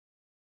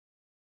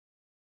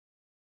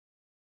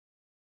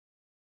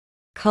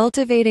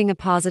Cultivating a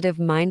positive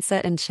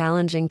mindset in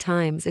challenging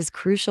times is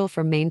crucial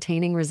for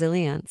maintaining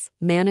resilience,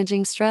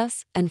 managing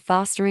stress, and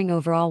fostering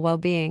overall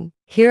well-being.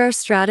 Here are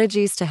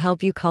strategies to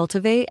help you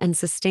cultivate and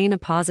sustain a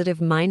positive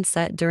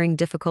mindset during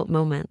difficult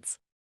moments.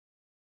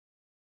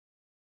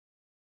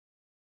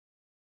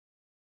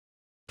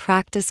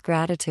 Practice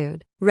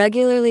gratitude.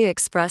 Regularly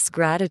express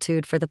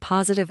gratitude for the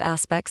positive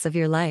aspects of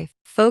your life.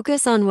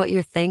 Focus on what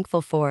you're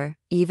thankful for,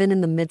 even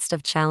in the midst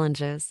of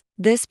challenges.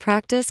 This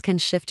practice can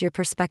shift your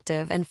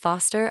perspective and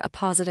foster a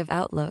positive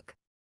outlook.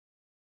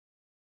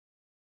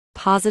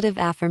 Positive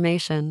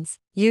affirmations.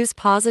 Use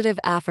positive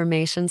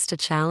affirmations to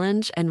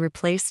challenge and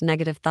replace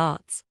negative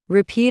thoughts.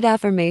 Repeat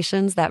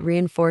affirmations that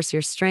reinforce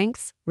your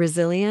strengths,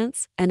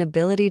 resilience, and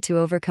ability to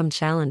overcome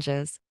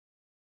challenges.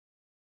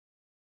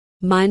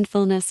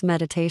 Mindfulness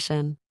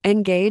meditation.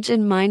 Engage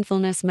in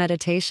mindfulness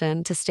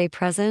meditation to stay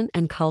present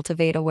and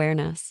cultivate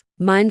awareness.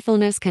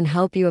 Mindfulness can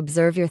help you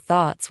observe your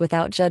thoughts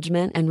without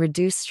judgment and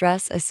reduce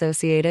stress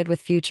associated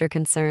with future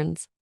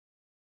concerns.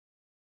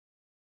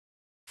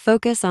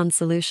 Focus on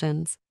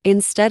solutions.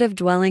 Instead of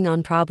dwelling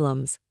on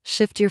problems,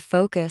 shift your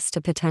focus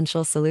to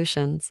potential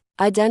solutions.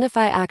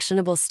 Identify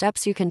actionable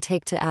steps you can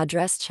take to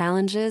address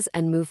challenges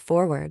and move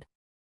forward.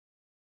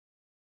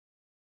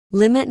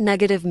 Limit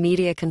negative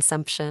media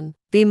consumption.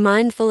 Be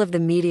mindful of the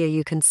media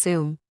you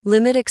consume.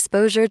 Limit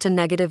exposure to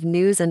negative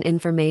news and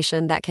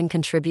information that can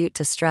contribute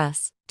to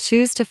stress.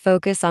 Choose to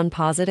focus on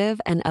positive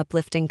and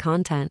uplifting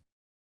content.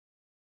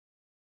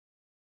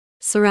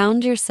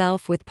 Surround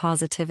yourself with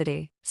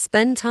positivity.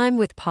 Spend time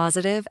with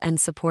positive and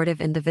supportive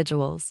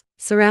individuals.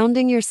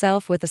 Surrounding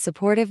yourself with a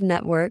supportive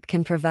network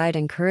can provide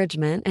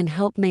encouragement and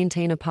help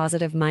maintain a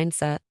positive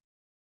mindset.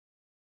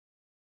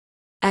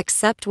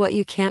 Accept what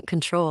you can't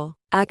control.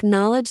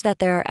 Acknowledge that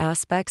there are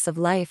aspects of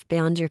life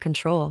beyond your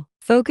control.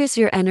 Focus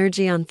your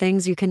energy on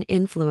things you can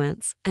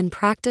influence and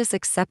practice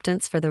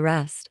acceptance for the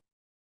rest.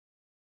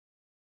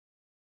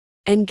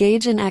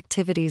 Engage in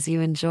activities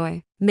you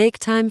enjoy. Make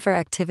time for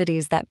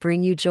activities that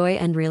bring you joy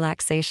and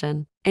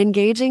relaxation.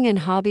 Engaging in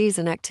hobbies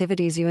and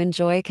activities you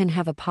enjoy can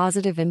have a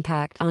positive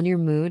impact on your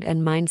mood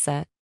and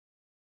mindset.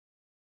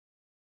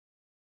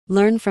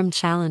 Learn from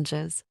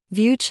challenges.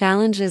 View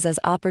challenges as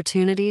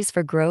opportunities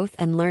for growth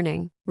and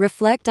learning.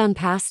 Reflect on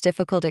past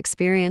difficult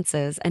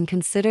experiences and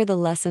consider the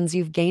lessons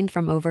you've gained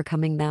from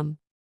overcoming them.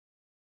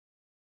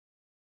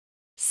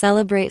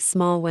 Celebrate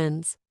small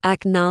wins.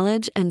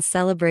 Acknowledge and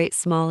celebrate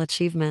small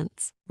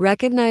achievements.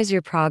 Recognize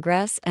your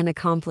progress and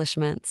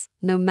accomplishments,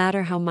 no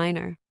matter how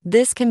minor.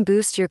 This can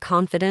boost your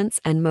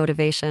confidence and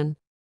motivation.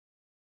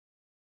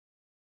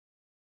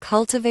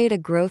 Cultivate a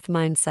growth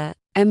mindset.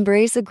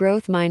 Embrace a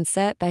growth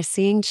mindset by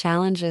seeing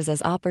challenges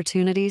as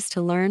opportunities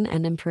to learn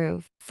and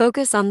improve.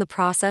 Focus on the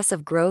process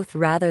of growth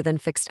rather than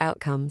fixed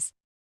outcomes.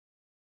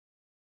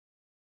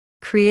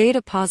 Create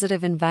a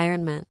positive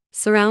environment.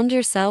 Surround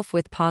yourself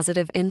with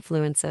positive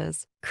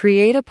influences.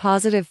 Create a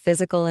positive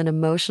physical and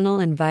emotional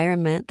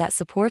environment that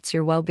supports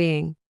your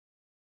well-being.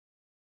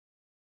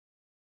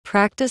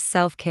 Practice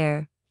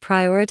self-care.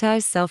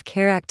 Prioritize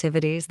self-care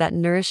activities that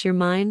nourish your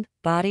mind,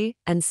 body,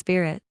 and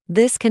spirit.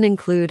 This can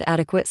include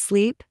adequate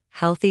sleep,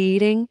 healthy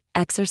eating,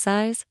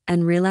 exercise,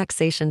 and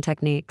relaxation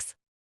techniques.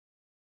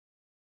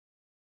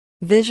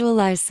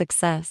 Visualize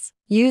success.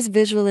 Use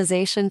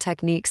visualization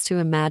techniques to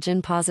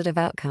imagine positive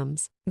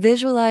outcomes.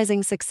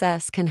 Visualizing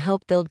success can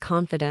help build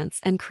confidence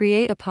and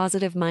create a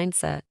positive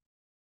mindset.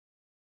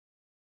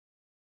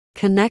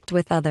 Connect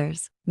with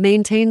others.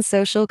 Maintain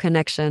social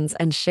connections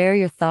and share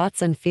your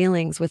thoughts and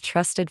feelings with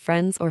trusted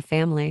friends or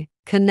family.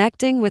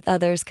 Connecting with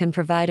others can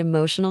provide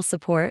emotional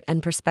support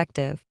and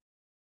perspective.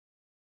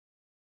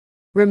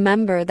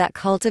 Remember that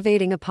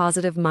cultivating a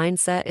positive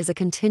mindset is a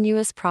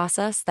continuous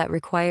process that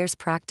requires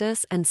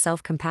practice and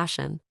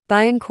self-compassion.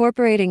 By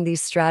incorporating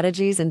these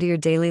strategies into your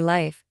daily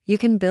life, you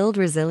can build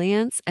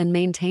resilience and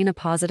maintain a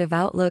positive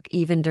outlook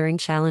even during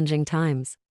challenging times.